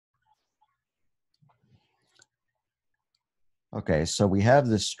Okay, so we have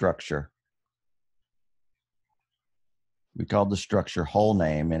this structure. We called the structure whole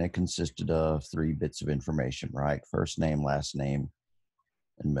name, and it consisted of 3 bits of information, right? First name, last name,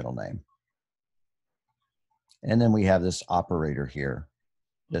 and middle name. And then we have this operator here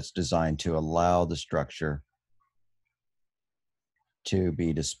that's designed to allow the structure to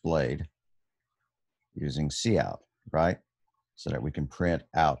be displayed using cout, right? So that we can print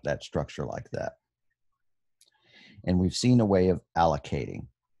out that structure like that. And we've seen a way of allocating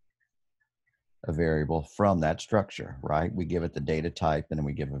a variable from that structure, right? We give it the data type and then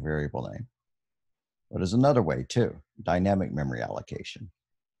we give a variable name. But there's another way too, dynamic memory allocation.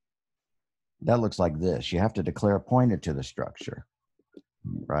 That looks like this. You have to declare a pointer to the structure,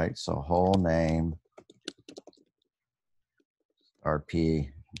 right? So whole name,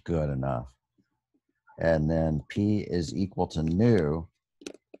 RP, good enough. And then P is equal to new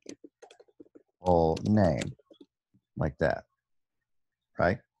whole name, like that,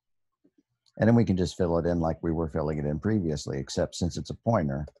 right? And then we can just fill it in like we were filling it in previously, except since it's a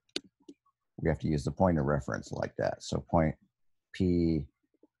pointer, we have to use the pointer reference like that. So point P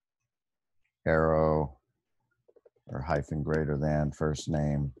arrow or hyphen greater than first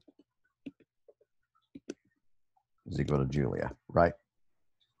name is equal to Julia, right?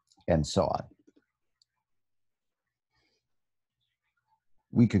 And so on.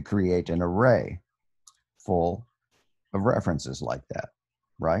 We could create an array full of references like that,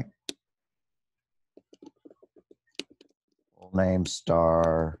 right? Full name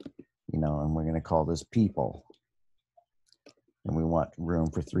star, and we're going to call this people. And we want room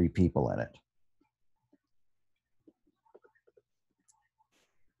for 3 people in it.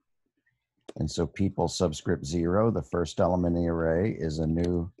 And so people subscript 0, the first element in the array, is a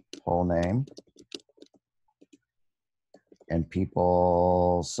new whole name. And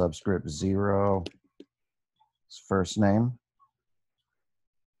people subscript 0 is first name.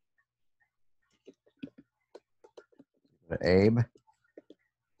 Abe.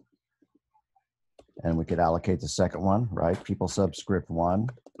 And we could allocate the second one, right? People subscript 1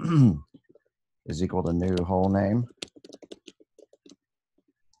 is equal to new whole name.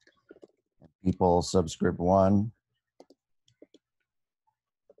 People subscript 1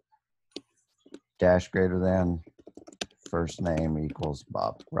 dash greater than first name equals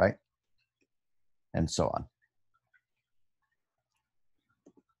Bob, right? And so on.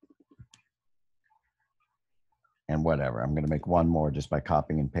 And whatever, I'm going to make one more just by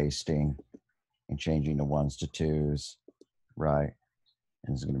copying and pasting and changing the 1s to 2s, right?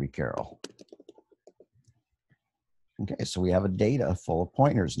 And it's going to be Carol. Okay, so we have a data full of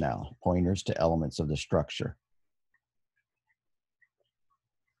pointers now, pointers to elements of the structure.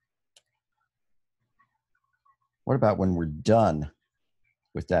 What about when we're done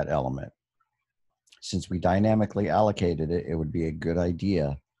with that element? Since we dynamically allocated it, it would be a good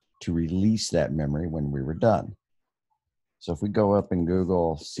idea to release that memory when we were done. So if we go up and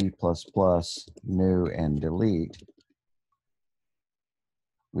Google C++ new and delete,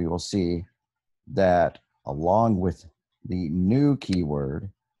 we will see that along with the new keyword,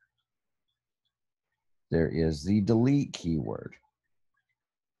 there is the delete keyword.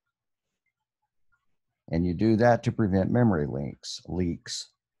 And you do that to prevent memory leaks.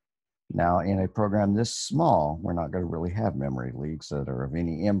 Now, in a program this small, we're not going to really have memory leaks that are of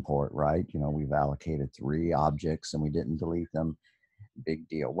any import, right? We've allocated 3 objects and we didn't delete them. Big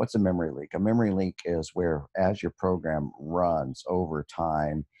deal. What's a memory leak? A memory leak is where, as your program runs over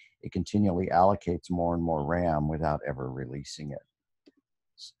time, it continually allocates more and more RAM without ever releasing it.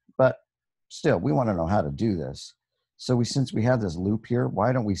 But still, we want to know how to do this. So since we have this loop here,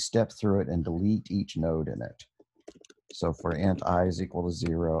 why don't we step through it and delete each node in it? So for int I is equal to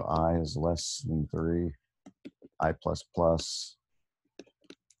 0, I is less than 3, I plus plus,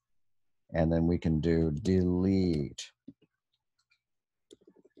 and then we can do delete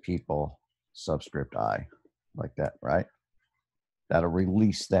people subscript I, like that, right? That'll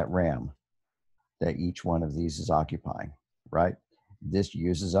release that RAM that each one of these is occupying, right? This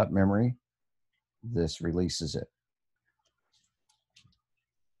uses up memory, this releases it.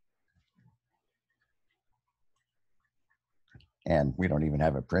 And we don't even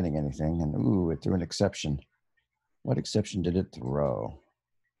have it printing anything. And ooh, it threw an exception. What exception did it throw?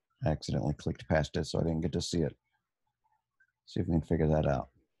 I accidentally clicked past it, so I didn't get to see it. See if we can figure that out.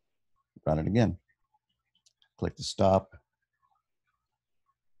 Run it again. Click to stop.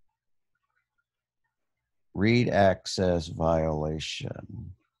 Read access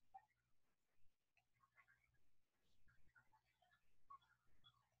violation.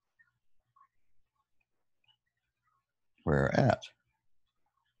 Where at?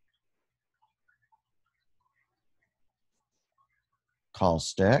 call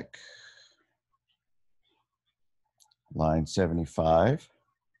stack, line 75.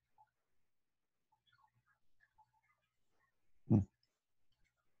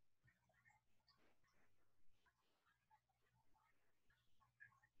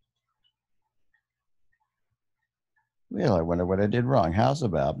 Well, I wonder what I did wrong. How's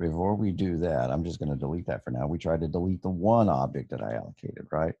about before we do that, I'm just going to delete that for now. We try to delete the one object that I allocated,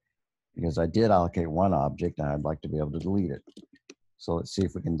 right? Because I did allocate one object and I'd like to be able to delete it. So let's see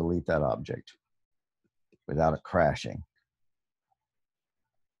if we can delete that object without it crashing.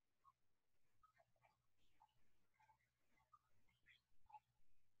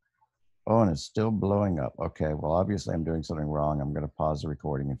 Oh, and it's still blowing up. Okay, well, obviously I'm doing something wrong. I'm going to pause the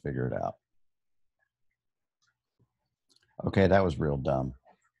recording and figure it out. Okay, that was real dumb,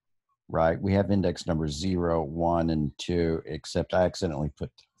 right? We have index numbers 0, 1, and 2, except I accidentally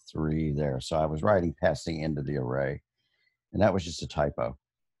put 3 there. So I was writing past the end of the array, and that was just a typo.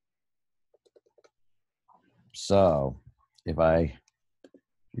 So if I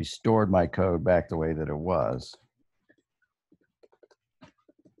restored my code back the way that it was,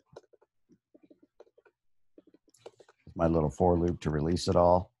 my little for loop to release it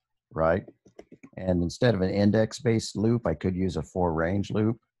all, right? And instead of an index-based loop, I could use a for range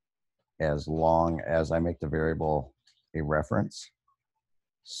loop as long as I make the variable a reference.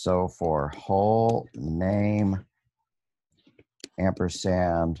 So for whole name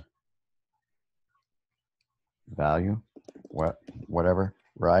ampersand value, whatever,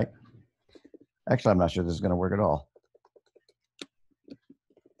 right? Actually, I'm not sure this is going to work at all.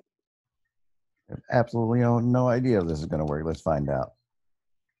 I have absolutely no idea if this is going to work. Let's find out.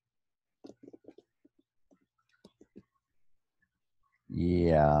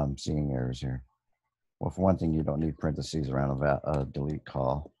 Yeah, I'm seeing errors here. Well, for one thing, you don't need parentheses around a delete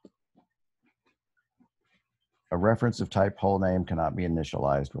call. A reference of type whole name cannot be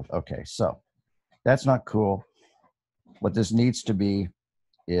initialized with, okay, so that's not cool. What this needs to be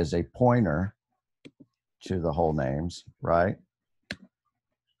is a pointer to the whole names, right?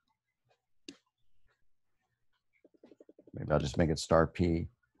 Maybe I'll just make it star P,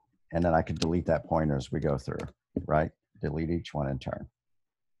 and then I can delete that pointer as we go through, right? Delete each one in turn.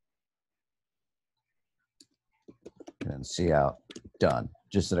 And then see out, done,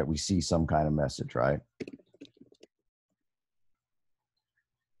 just so that we see some kind of message, right?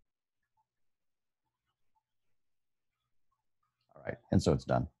 All right, and so it's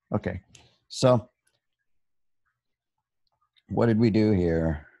done. Okay, so what did we do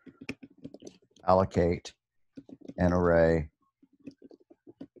here? Allocate an array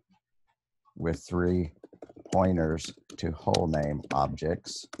with 3 pointers to whole name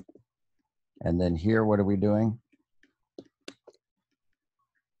objects. And then here, what are we doing?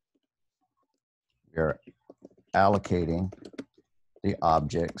 We're allocating the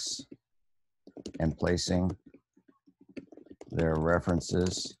objects and placing their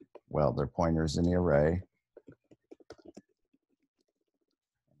references, well, their pointers in the array.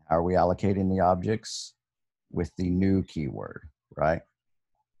 How are we allocating the objects? With the new keyword, right?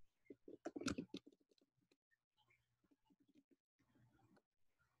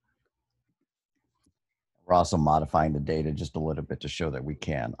 We're also modifying the data just a little bit to show that we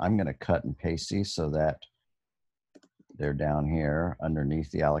can. I'm going to cut and paste these so that they're down here underneath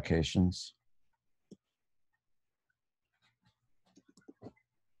the allocations.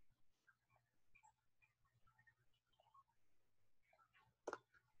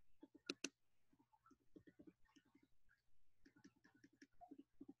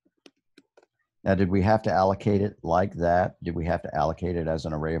 Now, did we have to allocate it like that? Did we have to allocate it as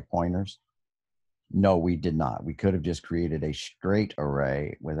an array of pointers? No, we did not. We could have just created a straight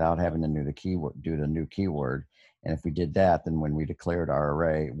array without having to do the new keyword. And if we did that, then when we declared our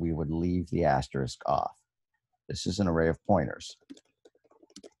array, we would leave the asterisk off. This is an array of pointers.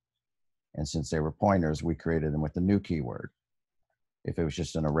 And since they were pointers, we created them with the new keyword. If it was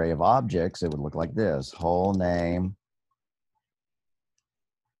just an array of objects, it would look like this: whole name,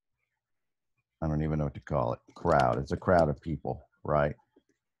 I don't even know what to call it, crowd. It's a crowd of people, right?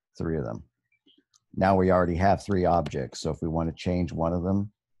 3 of them. Now we already have 3 objects. So if we want to change one of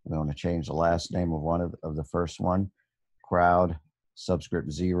them, we want to change the last name of one of the first one, crowd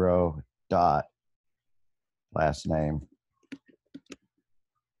subscript 0 dot last name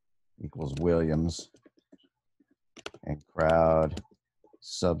equals Williams, and crowd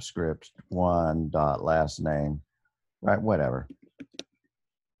subscript 1 dot last name, right? Whatever.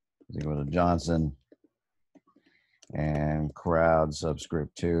 Is equal to Johnson, and crowd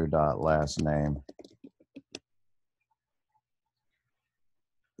subscript 2 dot last name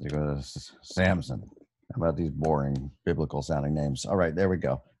is equal to Samson. How about these boring biblical sounding names? All right, there we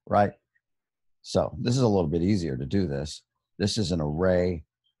go, right? So this is a little bit easier to do this. This is an array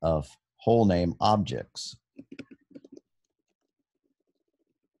of whole name objects.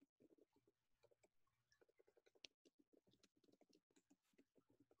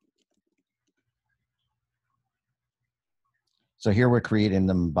 So here we're creating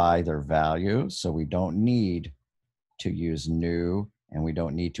them by their value. So we don't need to use new, and we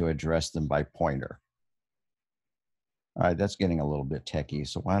don't need to address them by pointer. All right, that's getting a little bit techie.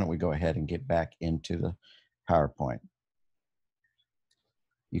 So why don't we go ahead and get back into the PowerPoint.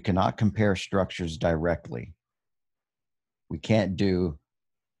 You cannot compare structures directly. We can't do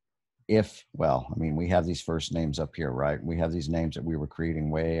if, well, I mean, we have these first names up here, right? We have these names that we were creating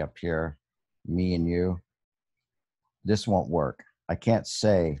way up here, me and you. This won't work. I can't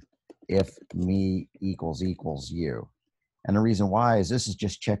say if me equals you. And the reason why is this is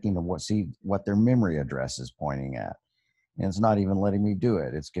just checking what their memory address is pointing at. And it's not even letting me do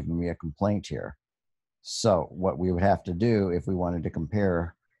it. It's giving me a complaint here. So what we would have to do if we wanted to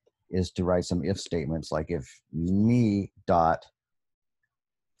compare is to write some if statements, like if me dot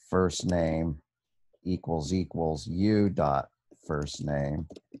first name equals you dot first name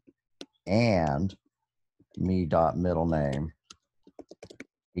and me dot middle name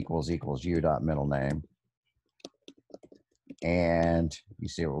equals you dot middle name. And you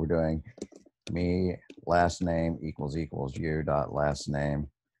see what we're doing, me last name equals you dot last name.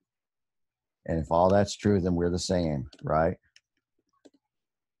 And if all that's true, then we're the same, right?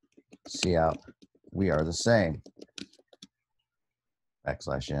 See out, we are the same.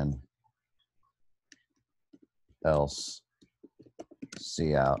 \n, else,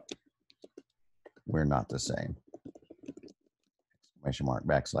 see out, we're not the same. Exclamation mark,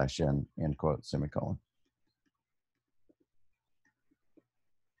 \n, end quote, semicolon.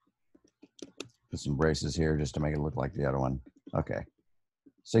 Put some braces here just to make it look like the other one. Okay.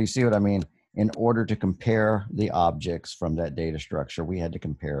 So you see what I mean? In order to compare the objects from that data structure, we had to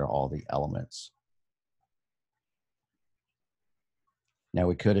compare all the elements. Now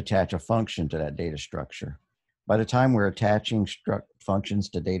we could attach a function to that data structure. By the time we're attaching functions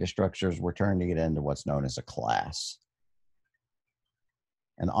to data structures, we're turning it into what's known as a class.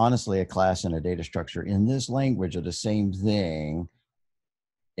 And honestly, a class and a data structure in this language are the same thing,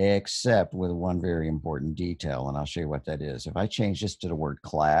 except with one very important detail, and I'll show you what that is. If I change this to the word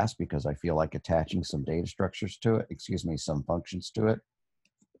class because I feel like attaching some data structures to it, some functions to it,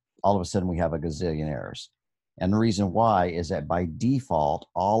 all of a sudden we have a gazillion errors. And the reason why is that by default,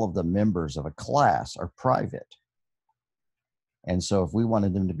 all of the members of a class are private. And so if we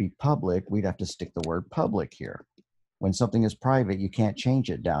wanted them to be public, we'd have to stick the word public here. When something is private, you can't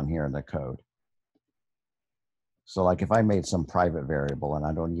change it down here in the code. So like if I made some private variable and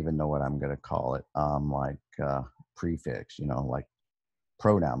I don't even know what I'm going to call it, like prefix, like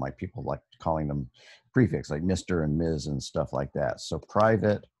pronoun, like people like calling them prefix, like Mr. and Ms. and stuff like that. So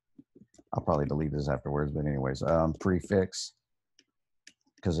private, I'll probably delete this afterwards, but anyways, prefix,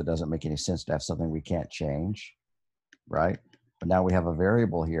 because it doesn't make any sense to have something we can't change, right? But now we have a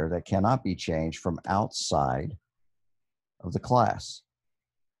variable here that cannot be changed from outside of the class,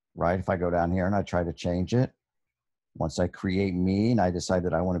 right? If I go down here and I try to change it, once I create me and I decide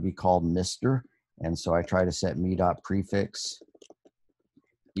that I want to be called Mr., and so I try to set me dot prefix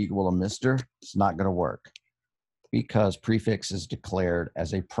equal to Mr., it's not going to work because prefix is declared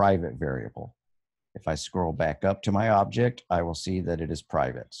as a private variable. If I scroll back up to my object, I will see that it is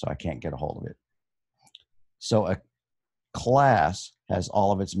private, so I can't get a hold of it. So a class has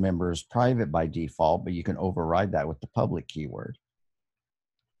all of its members private by default, but you can override that with the public keyword.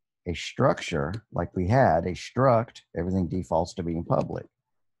 A structure, like we had, a struct, everything defaults to being public.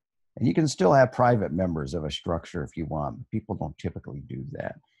 And you can still have private members of a structure if you want, but people don't typically do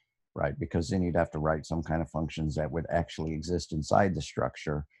that, right? Because then you'd have to write some kind of functions that would actually exist inside the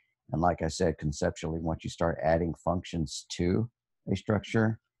structure. And like I said, conceptually, once you start adding functions to a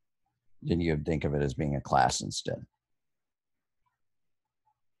structure, then you would think of it as being a class instead.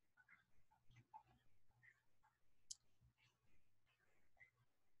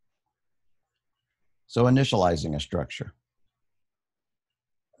 So initializing a structure.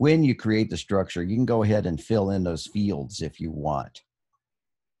 When you create the structure, you can go ahead and fill in those fields if you want,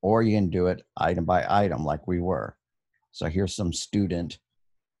 or you can do it item by item like we were. So here's some student,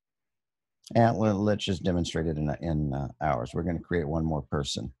 and let's just demonstrate it in ours. We're going to create one more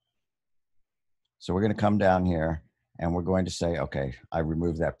person. So we're going to come down here and we're going to say, okay, I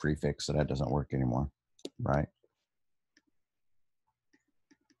removed that prefix, so that doesn't work anymore, right?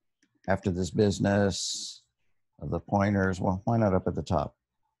 After this business of the pointers, well, why not up at the top?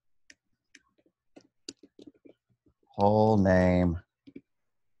 whole name,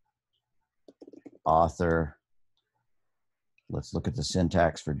 author. Let's look at the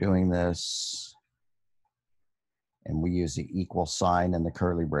syntax for doing this. And we use the equal sign in the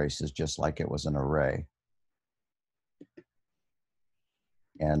curly braces just like it was an array.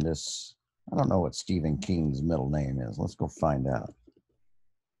 And this, I don't know what Stephen King's middle name is. Let's go find out.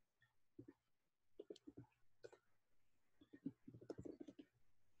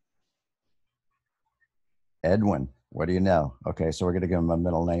 Edwin, what do you know? Okay, so we're going to give him a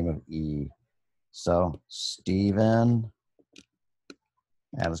middle name of E. So Stephen,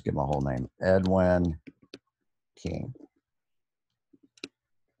 and let's give him a whole name, Edwin King.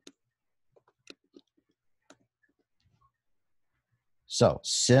 So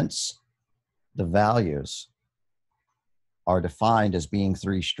since the values are defined as being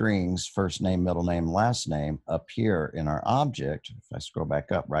 3 strings, first name, middle name, last name, up here in our object, if I scroll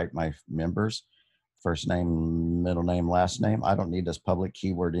back up, right, my members, first name, middle name, last name, I don't need this public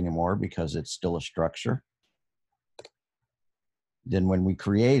keyword anymore because it's still a structure. Then when we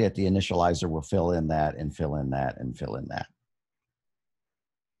create it, the initializer will fill in that and fill in that and fill in that.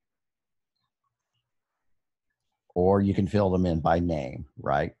 Or you can fill them in by name,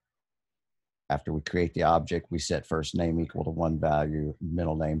 right? After we create the object, we set first name equal to 1 value,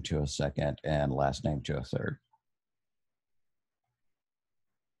 middle name to a second, and last name to a third.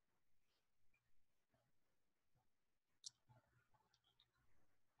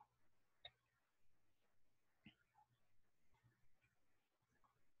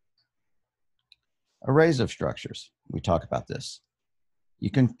 Arrays of structures. We talk about this.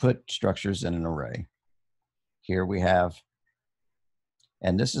 You can put structures in an array. Here we have,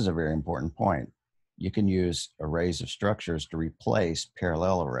 and this is a very important point, you can use arrays of structures to replace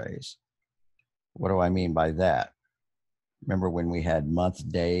parallel arrays. What do I mean by that? Remember when we had month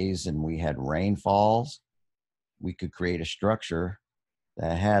days and we had rainfalls? We could create a structure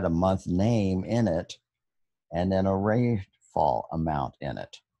that had a month name in it and then a rainfall amount in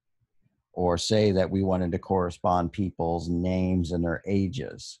it. Or say that we wanted to correspond people's names and their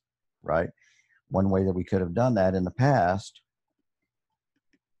ages, right? One way that we could have done that in the past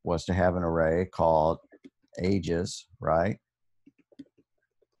was to have an array called ages, right?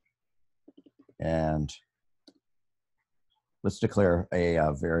 And let's declare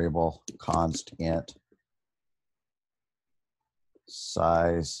a variable const int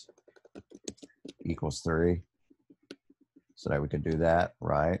size equals 3 so that we could do that,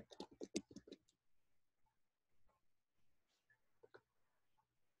 right?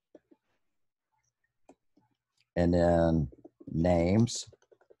 And then names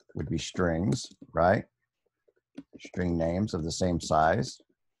would be strings, right? String names of the same size.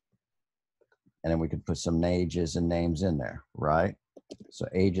 And then we could put some ages and names in there, right? So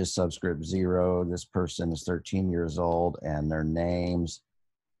ages subscript 0, this person is 13 years old, and their name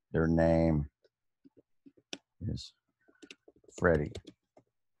is Freddie.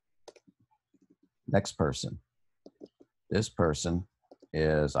 Next person. This person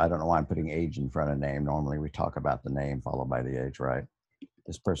is, I don't know why I'm putting age in front of name. Normally we talk about the name followed by the age, right?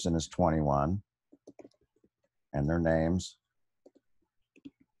 This person is 21, and their name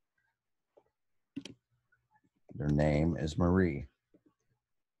is Marie.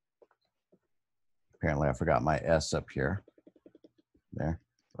 Apparently I forgot my S up here. There,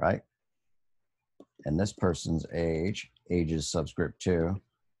 right? And this person's age is subscript 2.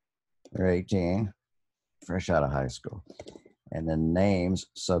 They're 18, fresh out of high school. And then names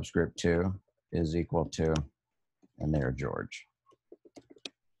subscript 2 is equal to, and they're George,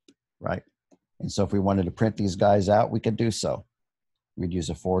 right? And so if we wanted to print these guys out, we could do so. We'd use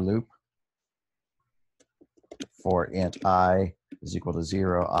a for loop. For int I is equal to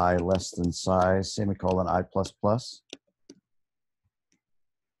 0, I less than size, semicolon, I plus plus.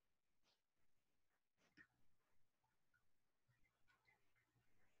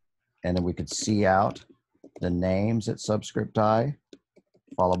 And then we could see out the names at subscript I,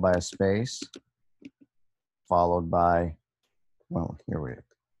 followed by a space, followed by, well, here we go.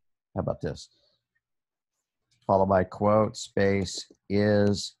 How about this? Followed by quote, space,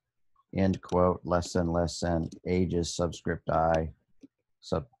 is, end quote, less than, ages, subscript I,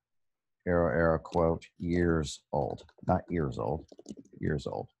 sub, arrow, quote, years old. Not years old, years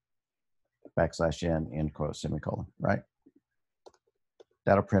old. Backslash n, end quote, semicolon, right?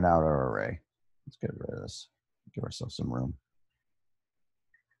 That'll print out our array. Let's get rid of this. Give ourselves some room.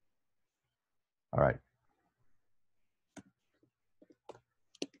 All right.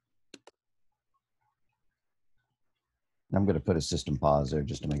 I'm going to put a system pause there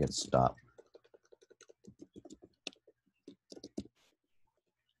just to make it stop. At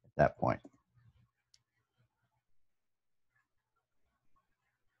that point.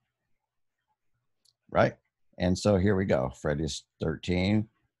 right? And so here we go. Freddie's 13,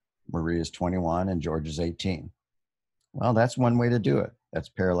 Maria's 21, and George is 18. Well, that's one way to do it. That's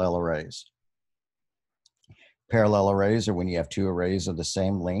parallel arrays. Parallel arrays are when you have two arrays of the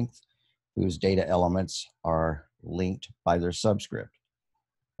same length whose data elements are linked by their subscript.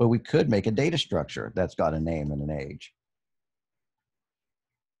 But we could make a data structure that's got a name and an age.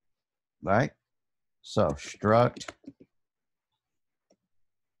 Right? So struct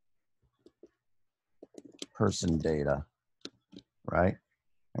person data, right?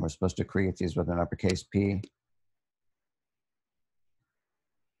 And we're supposed to create these with an uppercase P.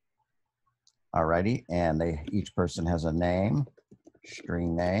 Alrighty, and each person has a name,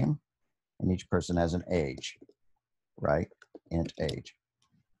 string name, and each person has an age, right? Int age.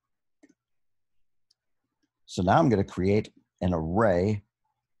 So now I'm going to create an array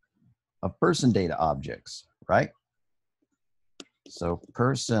of person data objects, right? So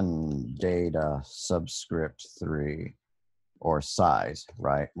person data subscript 3, or size,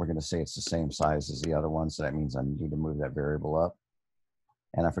 right? We're going to say it's the same size as the other one, so that means I need to move that variable up.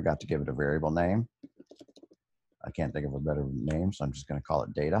 And I forgot to give it a variable name. I can't think of a better name, so I'm just going to call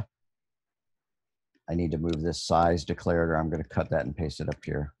it data. I need to move this size declared, or I'm going to cut that and paste it up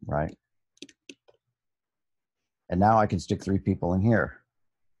here, right? And now I can stick 3 people in here,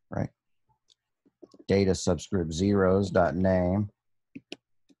 right? Data subscript zeros dot name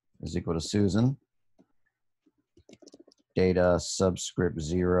is equal to Susan. Data subscript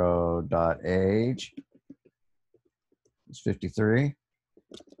 0 dot age is 53.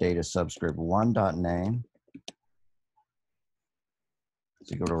 Data subscript 1 dot name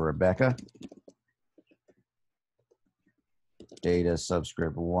is equal to Rebecca. Data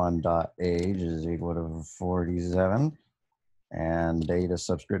subscript 1 dot age is equal to 47. And data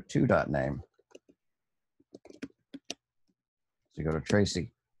subscript 2 dot name is equal to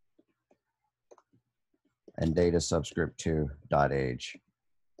Tracy. And data subscript 2 dot age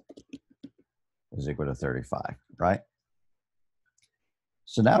is equal to 35, right?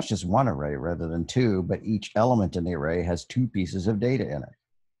 So now it's just one array rather than 2, but each element in the array has 2 pieces of data in it.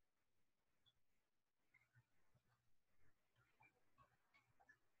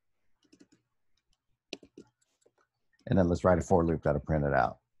 And then let's write a for loop that'll print it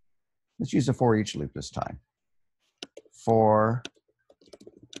out. Let's use a for each loop this time. For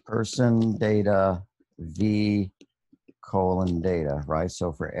person data v colon data, right?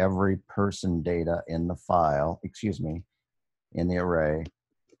 So for every person data in the file, in the array,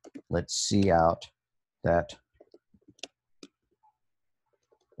 let's see out that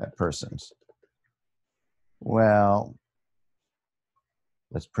person's. Well,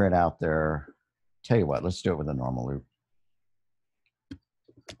 let's print out their, tell you what, let's do it with a normal loop.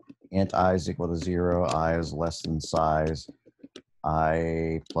 Int I is equal to 0, I is less than size,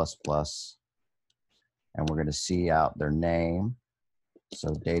 I plus plus, and we're going to see out their name.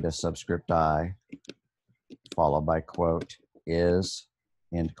 So data subscript I, followed by quote, is,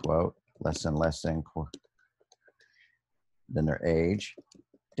 end quote, less than quote, then their age,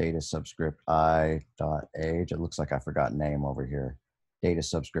 data subscript I dot age. It looks like I forgot name over here. Data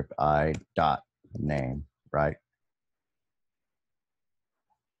subscript I dot name, right?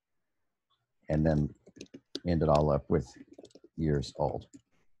 And then end it all up with years old.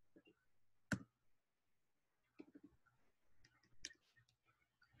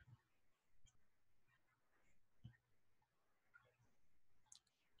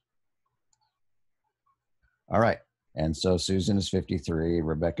 All right. And so Susan is 53,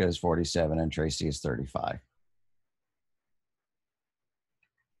 Rebecca is 47, and Tracy is 35.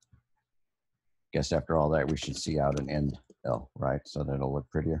 Guess after all that, we should see out an end L, right? So that it'll look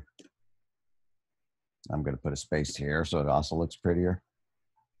prettier. I'm going to put a space here so it also looks prettier.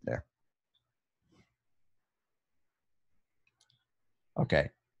 There. Okay.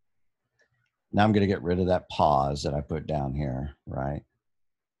 Now I'm going to get rid of that pause that I put down here, right?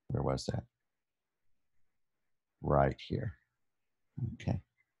 Where was that? Right here. Okay.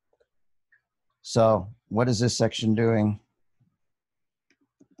 So what is this section doing?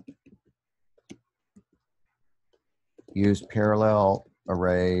 Use parallel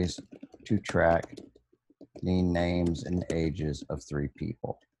arrays to track the names and ages of 3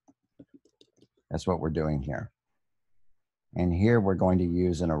 people. That's what we're doing here. And here we're going to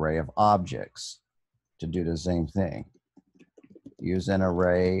use an array of objects to do the same thing. Use an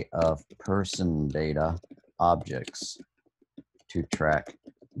array of person data objects to track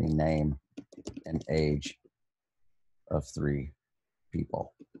the name and age of 3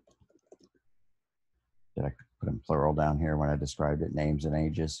 people. Did I put in plural down here when I described it? Names and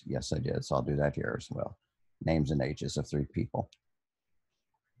ages? Yes, I did. So I'll do that here as well. Names and ages of 3 people.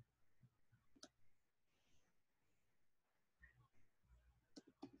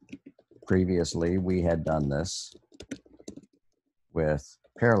 previously we had done this with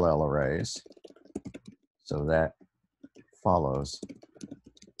parallel arrays, so that follows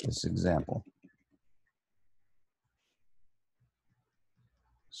this example,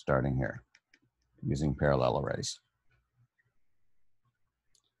 starting here, using parallel arrays.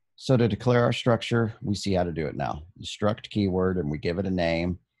 So to declare our structure, we see how to do it now. The struct keyword, and we give it a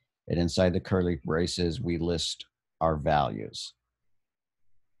name, and inside the curly braces, we list our values,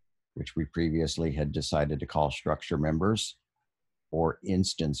 which we previously had decided to call structure members or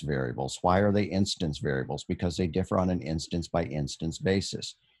instance variables. Why are they instance variables? Because they differ on an instance by instance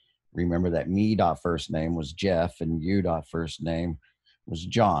basis. Remember that me.firstname was Jeff and you.firstname was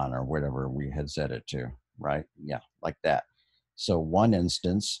John, or whatever we had set it to, right? Yeah, like that. So one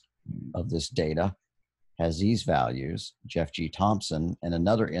instance of this data has these values, Jeff G. Thompson, and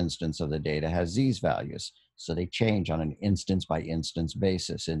another instance of the data has these values. So they change on an instance by instance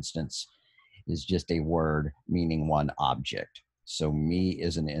basis. Instance is just a word meaning one object. So me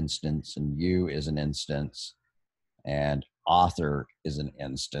is an instance and you is an instance and author is an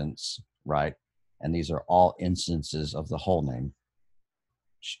instance, right? And these are all instances of the whole name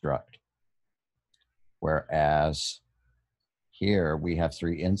struct. Whereas here we have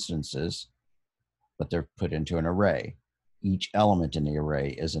 3 instances, but they're put into an array. Each element in the array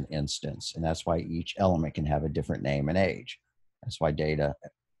is an instance, and that's why each element can have a different name and age. That's why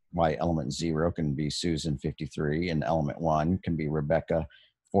element 0 can be Susan 53, and element 1 can be Rebecca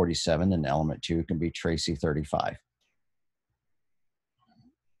 47, and element 2 can be Tracy 35.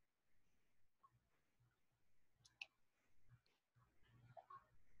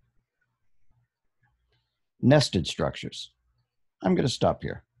 Nested structures. I'm going to stop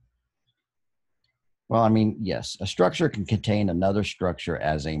here. Well, I mean, yes, a structure can contain another structure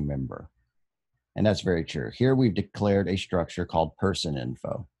as a member. And that's very true. Here we've declared a structure called person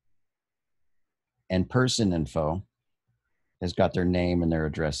info. And person info has got their name and their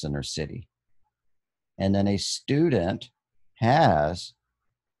address and their city. And then a student has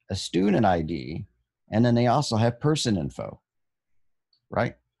a student ID, and then they also have person info,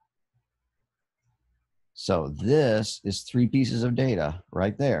 right? So this is 3 pieces of data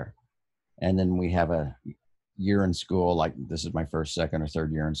right there. And then we have a year in school, like this is my first, second, or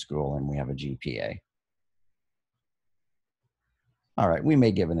third year in school, and we have a GPA. All right, we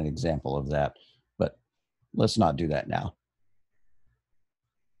may give an example of that, but let's not do that now.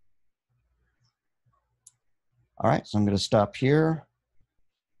 All right, so I'm going to stop here.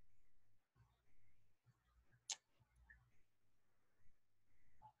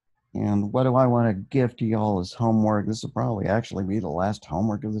 And what do I want to give to y'all as homework? This will probably actually be the last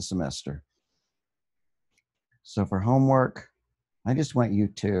homework of the semester. So for homework, I just want you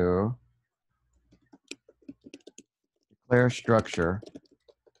to declare a structure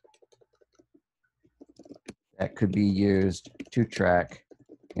that could be used to track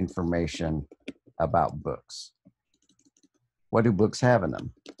information about books. What do books have in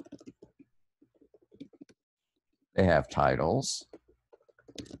them? They have titles,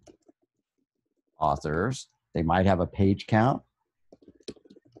 authors, they might have a page count,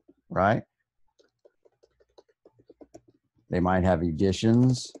 right? They might have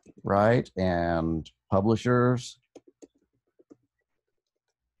editions, right? And publishers.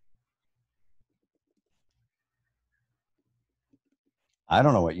 I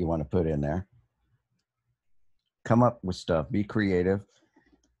don't know what you want to put in there. Come up with stuff, be creative.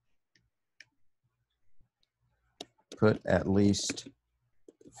 Put at least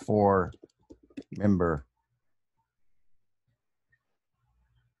 4 member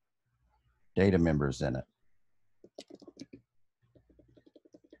data members in it,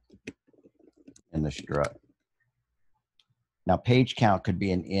 in the struct. Now page count could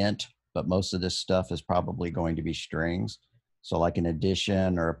be an int, but most of this stuff is probably going to be strings. So like an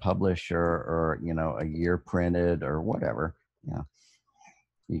edition or a publisher or, you know, a year printed or whatever. Yeah.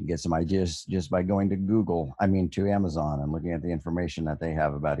 You can get some ideas just by going to to Amazon and looking at the information that they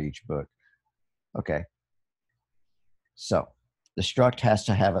have about each book. Okay. So the struct has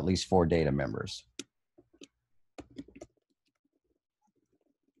to have at least 4 data members.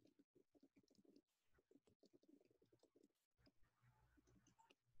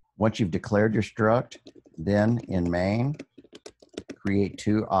 Once you've declared your struct, then in main, create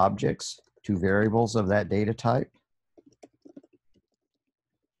 2 objects, 2 variables of that data type.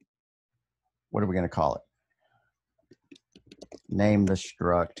 What are we going to call it? Name the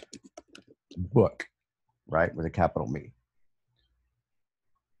struct book, right, with a capital B.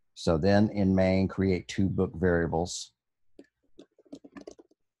 So then in main, create 2 book variables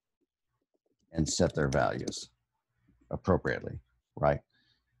and set their values appropriately, right?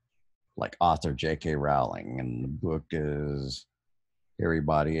 like author J.K. Rowling, and the book is Harry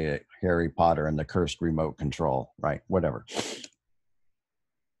Potter and the Cursed Remote Control, right? Whatever.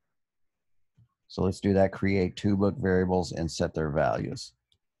 So let's do that. Create two book variables and set their values.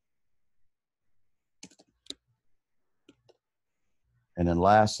 And then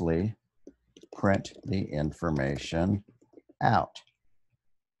lastly, print the information out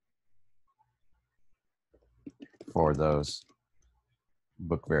for those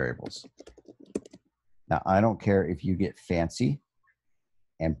book variables. Now, I don't care if you get fancy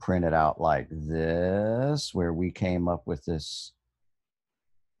and print it out like this, where we came up with this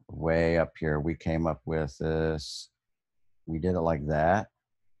way up here. We came up with this. We did it like that.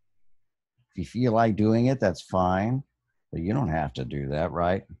 If you feel like doing it, that's fine, but you don't have to do that,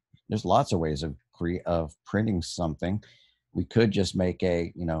 right? There's lots of ways of printing something. We could just make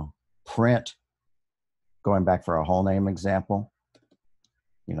a, print, going back for a whole name example,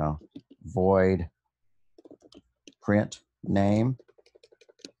 void print name.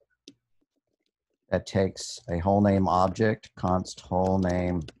 That takes a whole name object, const whole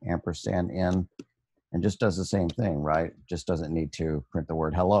name, ampersand in, and just does the same thing, right? Just doesn't need to print the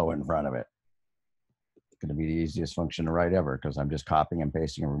word hello in front of it. It's going to be the easiest function to write ever, because I'm just copying and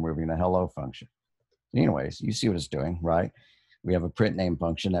pasting and removing the hello function. Anyways, you see what it's doing, right? We have a print name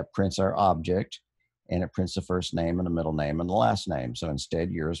function that prints our object, and it prints the first name and the middle name and the last name. So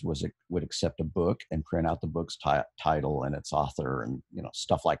instead, yours would accept a book and print out the book's title and its author and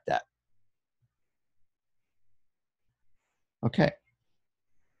stuff like that. Okay.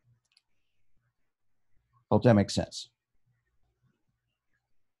 Hope that makes sense.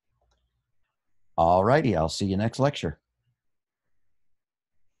 All righty, I'll see you next lecture.